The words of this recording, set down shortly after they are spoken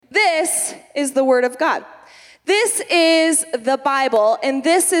is the Word of God. This is the Bible, and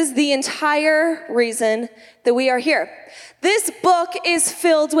this is the entire reason that we are here. This book is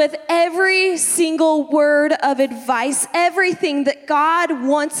filled with every single word of advice, everything that God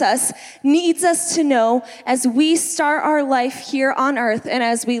wants us, needs us to know as we start our life here on earth and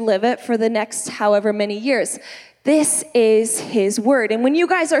as we live it for the next however many years. This is his word. And when you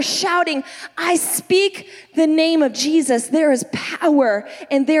guys are shouting, I speak the name of Jesus, there is power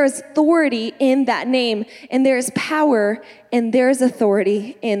and there is authority in that name. And there is power and there is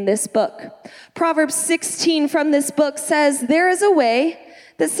authority in this book. Proverbs 16 from this book says, there is a way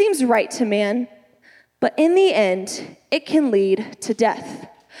that seems right to man, but in the end, it can lead to death.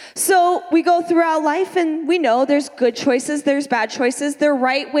 So we go throughout life and we know there's good choices, there's bad choices, there's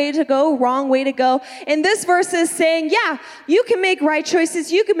right way to go, wrong way to go. And this verse is saying, yeah, you can make right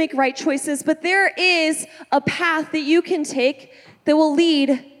choices, you can make right choices, but there is a path that you can take that will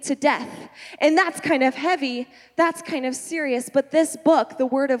lead to death. And that's kind of heavy, that's kind of serious, but this book, the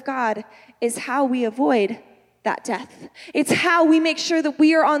Word of God, is how we avoid that death. It's how we make sure that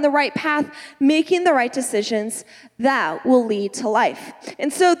we are on the right path, making the right decisions that will lead to life.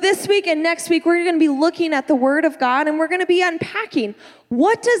 And so this week and next week, we're going to be looking at the Word of God, and we're going to be unpacking,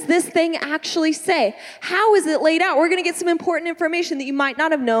 what does this thing actually say? How is it laid out? We're going to get some important information that you might not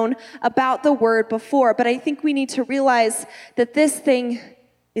have known about the Word before, but I think we need to realize that this thing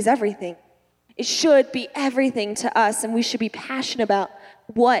is everything. It should be everything to us, and we should be passionate about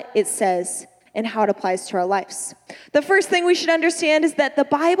what it says and how it applies to our lives. The first thing we should understand is that the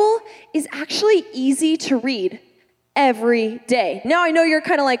Bible is actually easy to read every day. Now, I know you're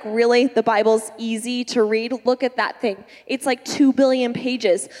kind of like, really? The Bible's easy to read? Look at that thing. It's like 2 billion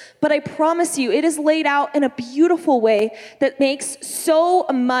pages. But I promise you, it is laid out in a beautiful way that makes so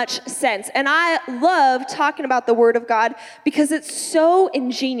much sense. And I love talking about the Word of God because it's so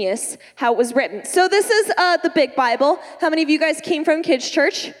ingenious how it was written. So this is the Big Bible. How many of you guys came from kids'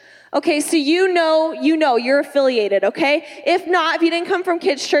 church? Okay, so you know, you're affiliated, okay? If not, if you didn't come from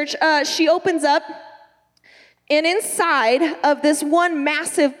kids' church, she opens up, and inside of this one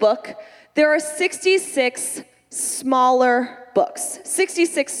massive book, there are 66 smaller books.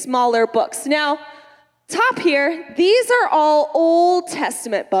 66 smaller books. Now, top here, these are all Old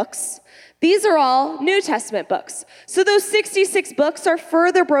Testament books. These are all New Testament books. So those 66 books are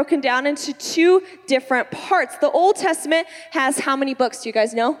further broken down into 2 different parts. The Old Testament has how many books? Do you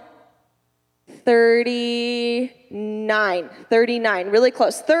guys know? 39, really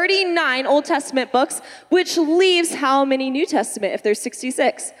close. 39 Old Testament books, which leaves how many New Testament if there's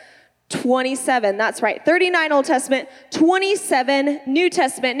 66? 27, that's right. 39 Old Testament, 27 New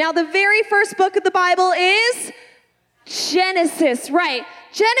Testament. Now, the very first book of the Bible is Genesis, right?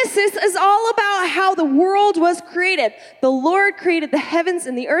 Genesis is all about how the world was created. The Lord created the heavens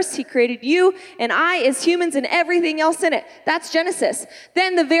and the earth. He created you and I as humans and everything else in it. That's Genesis.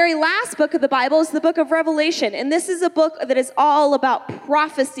 Then the very last book of the Bible is the book of Revelation. And this is a book that is all about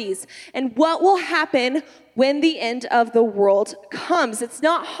prophecies and what will happen when the end of the world comes. It's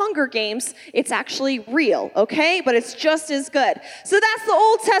not Hunger Games, it's actually real, okay? But it's just as good. So that's the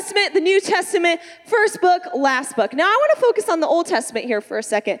Old Testament, the New Testament, first book, last book. Now I want to focus on the Old Testament here for a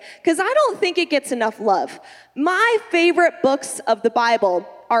second, because I don't think it gets enough love. My favorite books of the Bible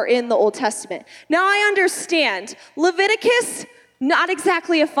are in the Old Testament. Now I understand, Leviticus, not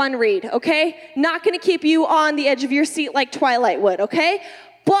exactly a fun read, okay? Not going to keep you on the edge of your seat like Twilight would, okay?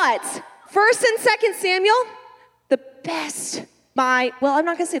 But 1st and 2nd Samuel, the best, I'm not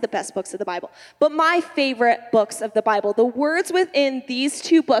going to say the best books of the Bible, but my favorite books of the Bible. The words within these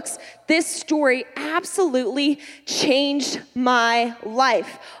 2 books, this story absolutely changed my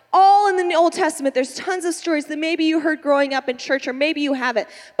life. All in the Old Testament, there's tons of stories that maybe you heard growing up in church or maybe you haven't.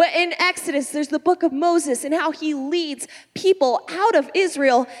 But in Exodus, there's the book of Moses and how he leads people out of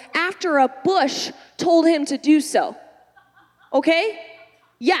Israel after a bush told him to do so. Okay?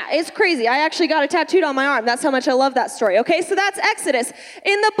 Yeah, it's crazy. I actually got it tattooed on my arm. That's how much I love that story. Okay, so that's Exodus.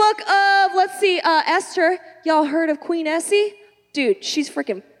 In the book of, Esther, y'all heard of Queen Essie? Dude, she's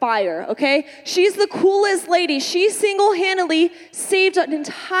freaking fire, okay? She's the coolest lady. She single-handedly saved an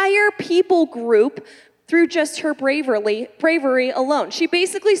entire people group through just her bravery alone. She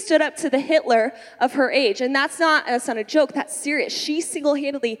basically stood up to the Hitler of her age, and that's not a joke, that's serious. She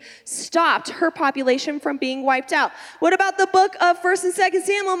single-handedly stopped her population from being wiped out. What about the book of 1st and 2nd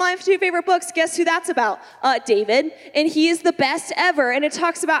Samuel, my 2 favorite books? Guess who that's about? David, and he is the best ever, and it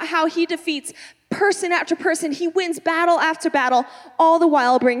talks about how he defeats person after person. He wins battle after battle, all the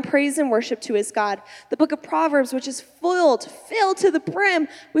while bring praise and worship to his God. The book of Proverbs, which is filled to the brim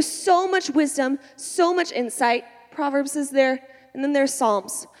with so much wisdom, so much insight. Proverbs is there And then there's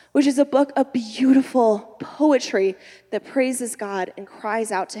Psalms, which is a book of beautiful poetry that praises God and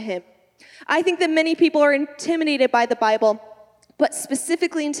cries out to him. I think that many people are intimidated by the Bible, but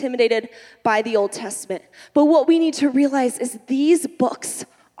specifically intimidated by the Old Testament. But what we need to realize is these books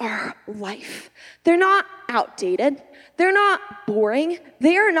are life. They're not outdated. They're not boring.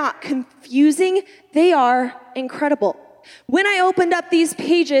 They are not confusing. They are incredible. When I opened up these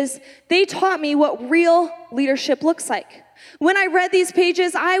pages, they taught me what real leadership looks like. When I read these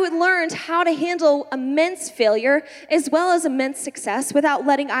pages, I would learn how to handle immense failure as well as immense success without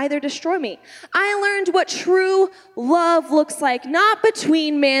letting either destroy me. I learned what true love looks like, not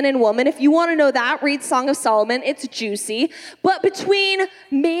between man and woman. If you want to know that, read Song of Solomon. It's juicy. But between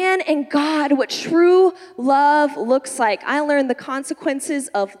man and God, what true love looks like. I learned the consequences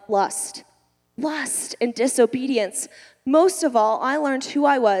of lust and disobedience. Most of all, I learned who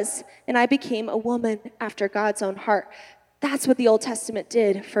I was, and I became a woman after God's own heart. That's what the Old Testament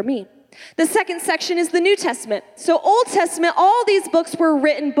did for me. The second section is the New Testament. So Old Testament, all these books were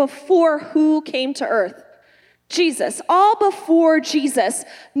written before who came to earth? Jesus, all before Jesus.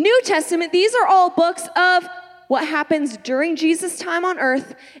 New Testament, these are all books of what happens during Jesus' time on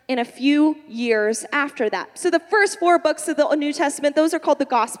earth and a few years after that. So the first 4 books of the New Testament, those are called the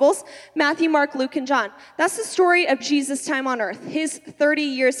Gospels: Matthew, Mark, Luke, and John. That's the story of Jesus' time on earth, his 30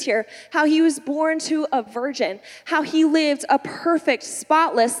 years here, how he was born to a virgin, how he lived a perfect,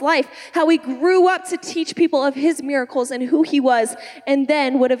 spotless life, how he grew up to teach people of his miracles and who he was, and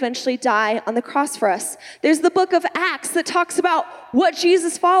then would eventually die on the cross for us. There's the book of Acts that talks about what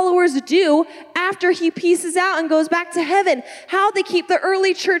Jesus' followers do after he pieces out and goes back to heaven, how they keep the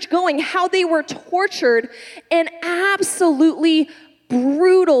early church going, how they were tortured in absolutely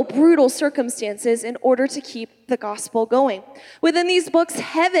brutal circumstances in order to keep the gospel going. Within these books,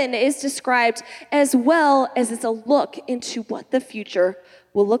 heaven is described as well as it's a look into what the future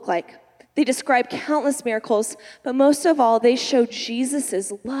will look like. They describe countless miracles, but most of all, they show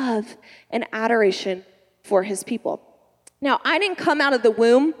Jesus' love and adoration for his people. Now, I didn't come out of the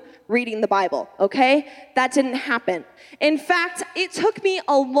womb reading the Bible, okay? That didn't happen. In fact, it took me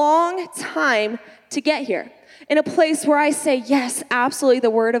a long time to get here, in a place where I say, yes, absolutely, the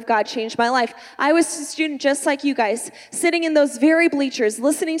Word of God changed my life. I was a student just like you guys, sitting in those very bleachers,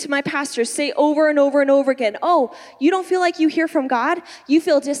 listening to my pastor say over and over and over again, oh, you don't feel like you hear from God? You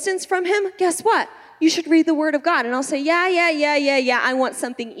feel distance from him? Guess what? You should read the Word of God. And I'll say, yeah, I want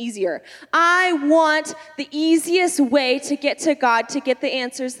something easier. I want the easiest way to get to God, to get the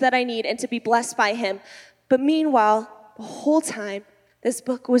answers that I need, and to be blessed by him. But meanwhile, the whole time, this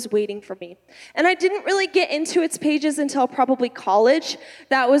book was waiting for me. And I didn't really get into its pages until probably college.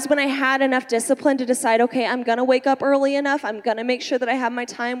 That was when I had enough discipline to decide, okay, I'm going to wake up early enough. I'm going to make sure that I have my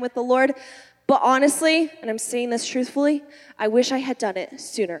time with the Lord. But honestly, and I'm saying this truthfully, I wish I had done it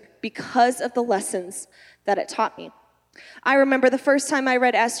sooner because of the lessons that it taught me. I remember the first time I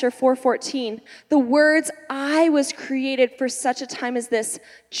read Esther 4:14, the words, I was created for such a time as this,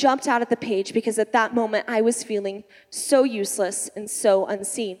 jumped out at the page because at that moment I was feeling so useless and so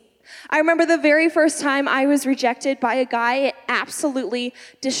unseen. I remember the very first time I was rejected by a guy, it absolutely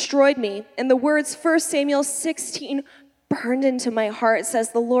destroyed me. And the words 1 Samuel 16 burned into my heart. It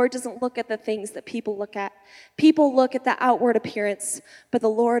says, the Lord doesn't look at the things that people look at. People look at the outward appearance, but the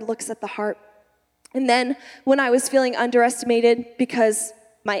Lord looks at the heart. And then when I was feeling underestimated because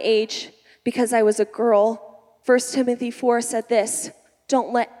my age, because I was a girl, 1 Timothy 4 said this,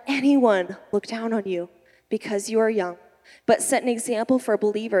 don't let anyone look down on you because you are young, but set an example for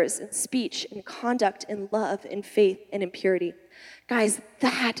believers in speech, in conduct, in love, in faith, and in purity. Guys,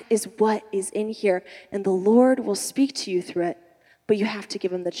 that is what is in here, and the Lord will speak to you through it, but you have to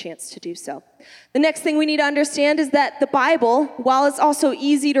give him the chance to do so. The next thing we need to understand is that the Bible, while it's also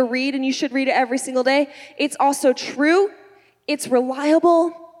easy to read, and you should read it every single day, it's also true, it's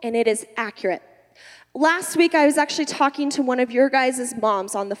reliable, and it is accurate. Last week, I was actually talking to one of your guys'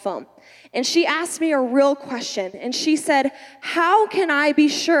 moms on the phone, and she asked me a real question, and she said, how can I be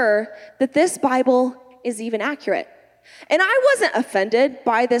sure that this Bible is even accurate? And I wasn't offended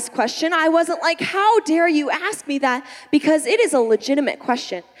by this question. I wasn't like, how dare you ask me that? Because it is a legitimate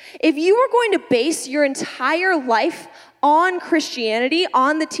question. If you were going to base your entire life on Christianity,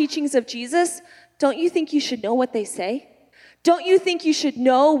 on the teachings of Jesus, don't you think you should know what they say? Don't you think you should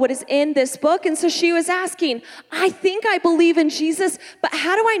know what is in this book? And so she was asking, I think I believe in Jesus, but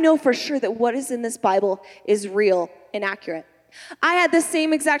how do I know for sure that what is in this Bible is real and accurate? I had the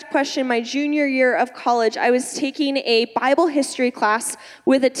same exact question my junior year of college. I was taking a Bible history class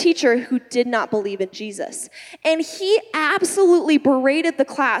with a teacher who did not believe in Jesus. And he absolutely berated the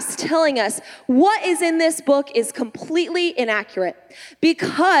class, telling us what is in this book is completely inaccurate.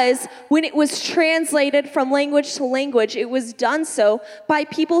 Because when it was translated from language to language, it was done so by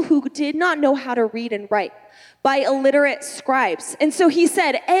people who did not know how to read and write, by illiterate scribes. And so he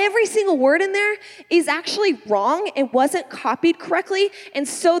said every single word in there is actually wrong and wasn't copied correctly. And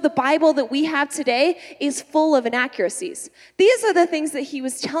so the Bible that we have today is full of inaccuracies. These are the things that he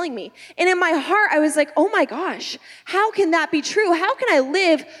was telling me. And in my heart, I was like, oh my gosh, how can that be true? How can I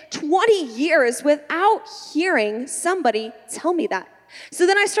live 20 years without hearing somebody tell me that? So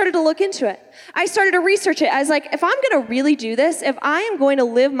then I started to look into it. I started to research it. I was like, if I'm going to really do this, if I am going to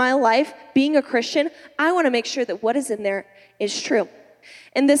live my life being a Christian, I want to make sure that what is in there is true.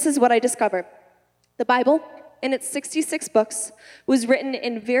 And this is what I discovered. The Bible, in its 66 books, was written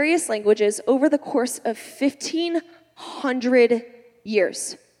in various languages over the course of 1,500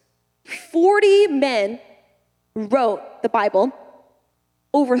 years. 40 men wrote the Bible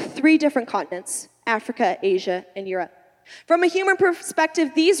over 3 different continents: Africa, Asia, and Europe. From a human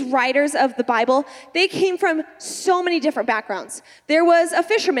perspective, these writers of the Bible, they came from so many different backgrounds. There was a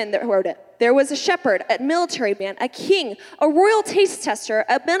fisherman that wrote it. There was a shepherd, a military man, a king, a royal taste tester,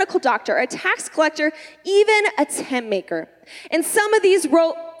 a medical doctor, a tax collector, even a tent maker. And some of these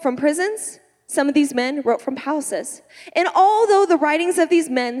wrote from prisons. Some of these men wrote from palaces. And although the writings of these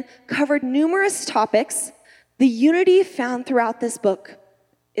men covered numerous topics, the unity found throughout this book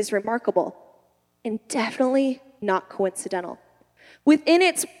is remarkable and definitely not coincidental. Within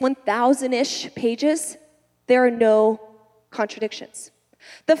its 1,000-ish pages, there are no contradictions.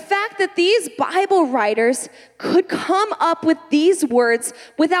 The fact that these Bible writers could come up with these words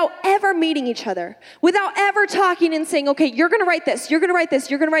without ever meeting each other, without ever talking and saying, okay, you're going to write this, you're going to write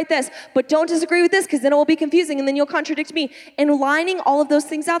this, you're going to write this, but don't disagree with this because then it will be confusing and then you'll contradict me. And lining all of those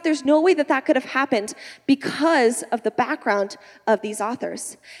things out, there's no way that that could have happened because of the background of these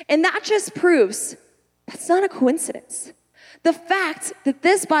authors. And that just proves that's not a coincidence. The fact that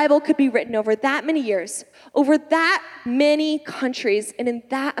this Bible could be written over that many years, over that many countries, and in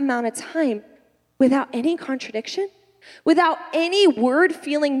that amount of time, without any contradiction, without any word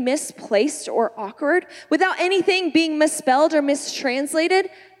feeling misplaced or awkward, without anything being misspelled or mistranslated,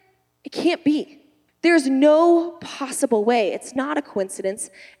 it can't be. There's no possible way. It's not a coincidence.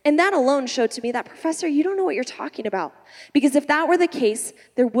 And that alone showed to me that, Professor, you don't know what you're talking about. Because if that were the case,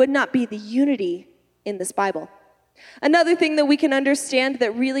 there would not be the unity in this Bible. Another thing that we can understand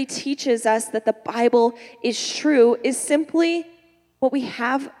that really teaches us that the Bible is true is simply what we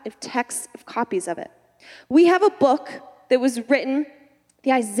have of texts, of copies of it. We have a book that was written,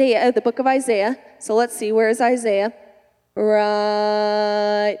 the book of Isaiah. So let's see, where is Isaiah?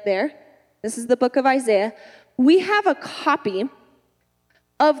 Right there. This is the book of Isaiah. We have a copy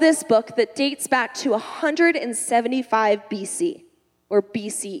of this book that dates back to 175 BC. Or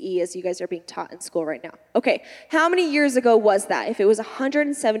BCE, as you guys are being taught in school right now. Okay, how many years ago was that, if it was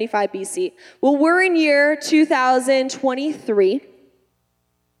 175 BC? Well, we're in year 2023.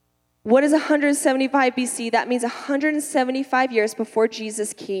 What is 175 BC? That means 175 years before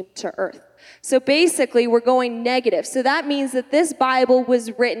Jesus came to earth. So basically, we're going negative. So that means that this Bible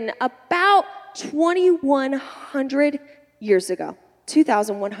was written about 2,100 years ago.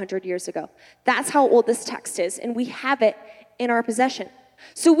 2,100 years ago. That's how old this text is, and we have it in our possession.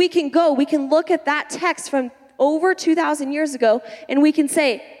 So we can look at that text from over 2,000 years ago, and we can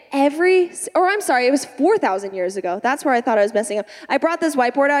say it was 4,000 years ago. That's where I thought I was messing up. I brought this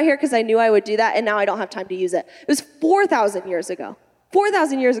whiteboard out here because I knew I would do that, and now I don't have time to use it. It was 4,000 years ago.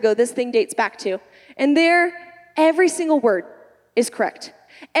 4,000 years ago, this thing dates back to. And there, every single word is correct.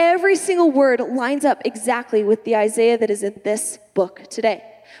 Every single word lines up exactly with the Isaiah that is in this book today.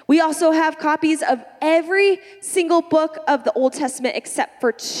 We also have copies of every single book of the Old Testament except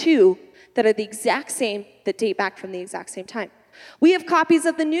for 2 that are the exact same, that date back from the exact same time. We have copies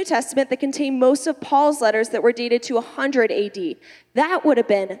of the New Testament that contain most of Paul's letters that were dated to 100 AD. That would have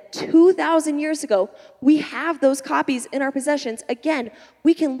been 2,000 years ago. We have those copies in our possessions. Again,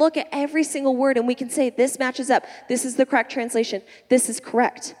 we can look at every single word and we can say, this matches up. This is the correct translation. This is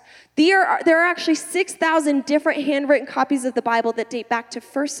correct. There are actually 6,000 different handwritten copies of the Bible that date back to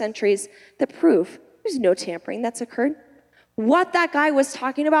first centuries that prove there's no tampering that's occurred. What that guy was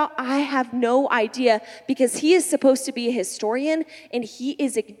talking about, I have no idea, because he is supposed to be a historian and he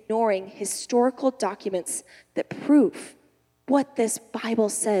is ignoring historical documents that prove what this Bible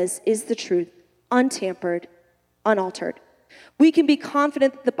says is the truth, untampered, unaltered. We can be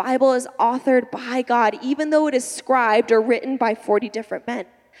confident that the Bible is authored by God, even though it is scribed or written by 40 different men.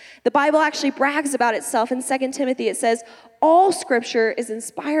 The Bible actually brags about itself. In 2 Timothy, it says, all scripture is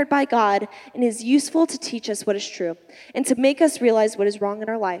inspired by God and is useful to teach us what is true and to make us realize what is wrong in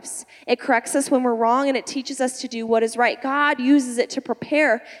our lives. It corrects us when we're wrong and it teaches us to do what is right. God uses it to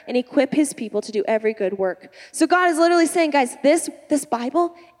prepare and equip his people to do every good work. So God is literally saying, guys, this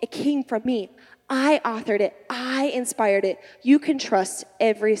Bible, it came from me. I authored it. I inspired it. You can trust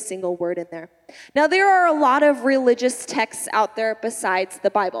every single word in there. Now, there are a lot of religious texts out there besides the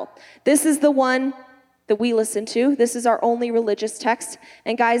Bible. This is the one that we listen to. This is our only religious text.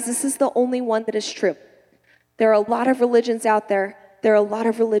 And guys, this is the only one that is true. There are a lot of religions out there. There are a lot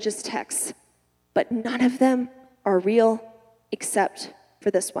of religious texts. But none of them are real except for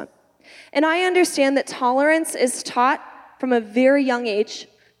this one. And I understand that tolerance is taught from a very young age.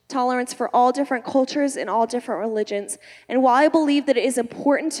 Tolerance for all different cultures and all different religions. And while I believe that it is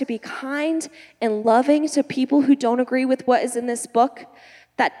important to be kind and loving to people who don't agree with what is in this book,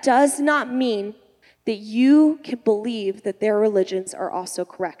 that does not mean that you can believe that their religions are also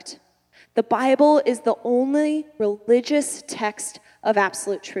correct. The Bible is the only religious text of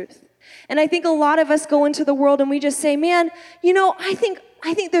absolute truth. And I think a lot of us go into the world and we just say, man, I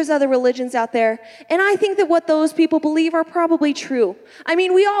think there's other religions out there, and I think that what those people believe are probably true. I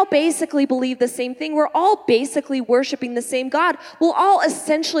mean, we all basically believe the same thing. We're all basically worshiping the same God. We'll all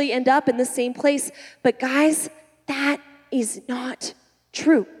essentially end up in the same place. But guys, that is not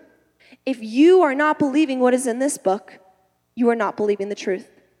true. If you are not believing what is in this book, you are not believing the truth.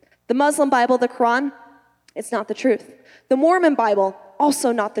 The Muslim Bible, the Quran, it's not the truth. The Mormon Bible,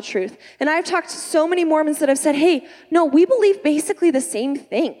 also not the truth. And I've talked to so many Mormons that have said, hey, no, we believe basically the same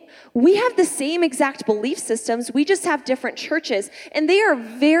thing. We have the same exact belief systems. We just have different churches. And they are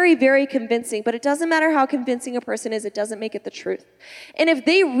very, very convincing. But it doesn't matter how convincing a person is. It doesn't make it the truth. And if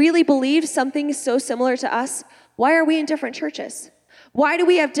they really believed something so similar to us, why are we in different churches? Why do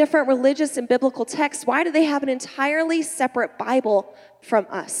we have different religious and biblical texts? Why do they have an entirely separate Bible from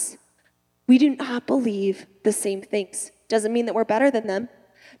us? We do not believe the same things. Doesn't mean that we're better than them.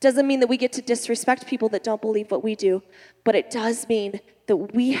 Doesn't mean that we get to disrespect people that don't believe what we do. But it does mean that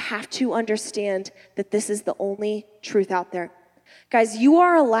we have to understand that this is the only truth out there. Guys, you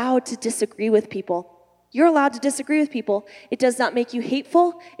are allowed to disagree with people. You're allowed to disagree with people. It does not make you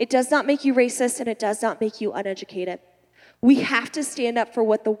hateful. It does not make you racist. And it does not make you uneducated. We have to stand up for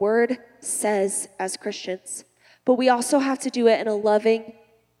what the word says as Christians. But we also have to do it in a loving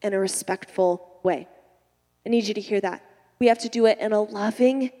and a respectful way. I need you to hear that. We have to do it in a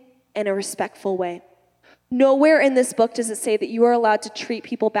loving and a respectful way. Nowhere in this book does it say that you are allowed to treat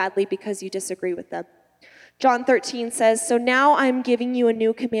people badly because you disagree with them. John 13 says, so now I'm giving you a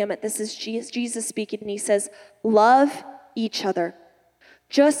new commandment. This is Jesus speaking, and he says, love each other.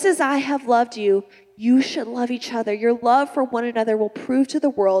 Just as I have loved you, you should love each other. Your love for one another will prove to the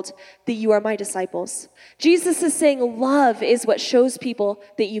world that you are my disciples. Jesus is saying love is what shows people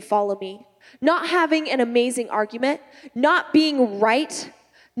that you follow me. Not having an amazing argument, not being right,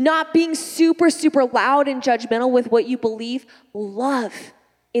 not being super, super loud and judgmental with what you believe. Love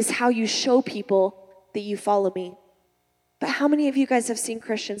is how you show people that you follow me. But how many of you guys have seen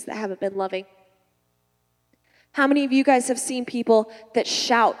Christians that haven't been loving? How many of you guys have seen people that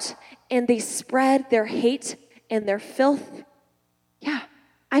shout and they spread their hate and their filth? Yeah,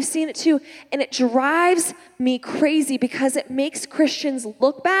 I've seen it too. And it drives me crazy because it makes Christians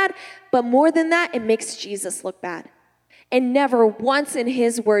look bad, but more than that, it makes Jesus look bad. And never once in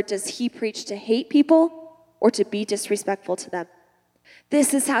his word does he preach to hate people or to be disrespectful to them.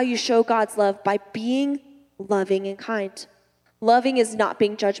 This is how you show God's love, by being loving and kind. Loving is not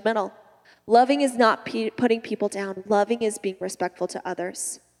being judgmental. Loving is not putting people down. Loving is being respectful to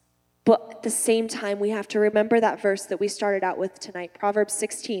others. But at the same time, we have to remember that verse that we started out with tonight. Proverbs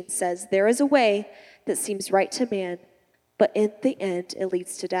 16 says, there is a way that seems right to man, but in the end, it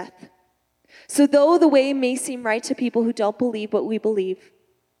leads to death. So though the way may seem right to people who don't believe what we believe,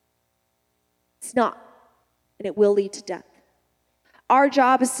 it's not, and it will lead to death. Our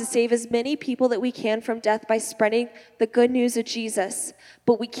job is to save as many people that we can from death by spreading the good news of Jesus.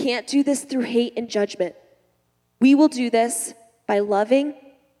 But we can't do this through hate and judgment. We will do this by loving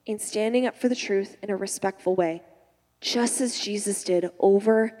and standing up for the truth in a respectful way, just as Jesus did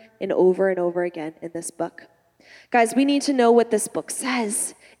over and over and over again in this book. Guys, we need to know what this book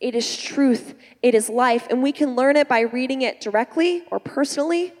says. It is truth. It is life. And we can learn it by reading it directly or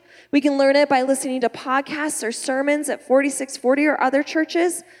personally. We can learn it by listening to podcasts or sermons at 4640 or other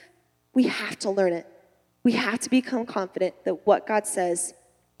churches. We have to learn it. We have to become confident that what God says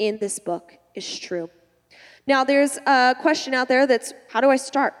in this book is true. Now, there's a question out there that's, how do I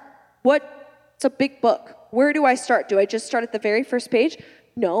start? It's a big book. Where do I start? Do I just start at the very first page?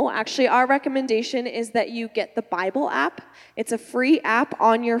 No, actually, our recommendation is that you get the Bible app. It's a free app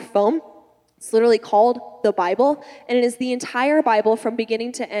on your phone. It's literally called the Bible, and it is the entire Bible from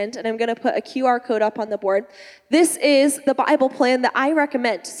beginning to end, and I'm going to put a QR code up on the board. This is the Bible plan that I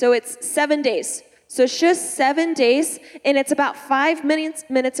recommend. So it's 7 days. So it's just 7 days, and it's about 5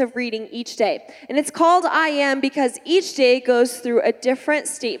 minutes of reading each day. And it's called I Am because each day goes through a different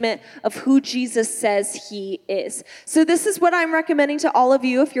statement of who Jesus says he is. So this is what I'm recommending to all of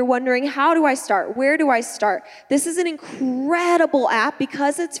you if you're wondering, how do I start? Where do I start? This is an incredible app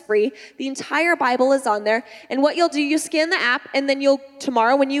because it's free. The entire Bible is on there. And what you'll do, you scan the app, and then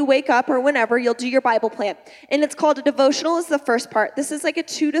tomorrow when you wake up or whenever, you'll do your Bible plan. And it's called a devotional is the first part. This is like a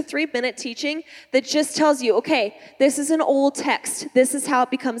 2 to 3 minute teaching that just tells you, okay, this is an old text. This is how it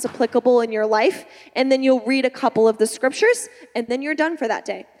becomes applicable in your life. And then you'll read a couple of the scriptures, and then you're done for that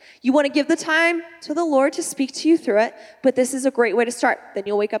day. You want to give the time to the Lord to speak to you through it, but this is a great way to start. Then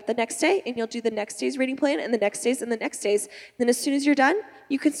you'll wake up the next day, and you'll do the next day's reading plan, and the next day's, and the next day's. And then as soon as you're done,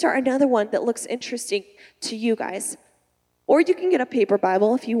 you can start another one that looks interesting to you guys. Or you can get a paper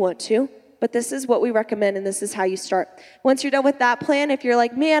Bible if you want to. But this is what we recommend, and this is how you start. Once you're done with that plan, if you're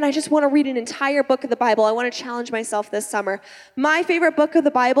like, man, I just want to read an entire book of the Bible, I want to challenge myself this summer. My favorite book of the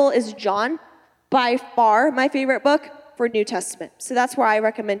Bible is John. By far, my favorite book for New Testament. So that's where I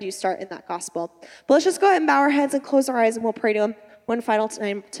recommend you start in that gospel. But let's just go ahead and bow our heads and close our eyes, and we'll pray to him one final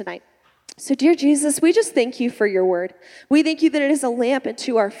time tonight. So dear Jesus, we just thank you for your word. We thank you that it is a lamp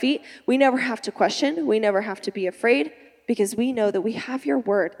unto our feet. We never have to question. We never have to be afraid, because we know that we have your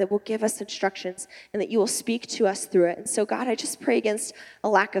word that will give us instructions and that you will speak to us through it. And so, God, I just pray against a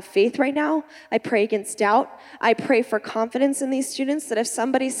lack of faith right now. I pray against doubt. I pray for confidence in these students, that if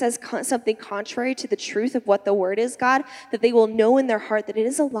somebody says something contrary to the truth of what the word is, God, that they will know in their heart that it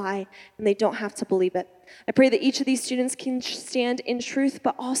is a lie and they don't have to believe it. I pray that each of these students can stand in truth,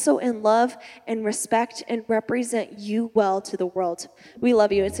 but also in love and respect and represent you well to the world. We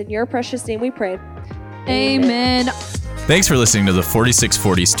love you. It's in your precious name we pray. Amen. Thanks for listening to the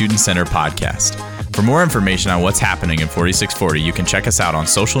 4640 Student Center podcast. For more information on what's happening in 4640, you can check us out on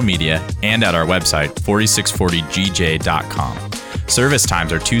social media and at our website, 4640gj.com. Service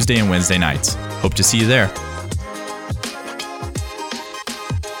times are Tuesday and Wednesday nights. Hope to see you there.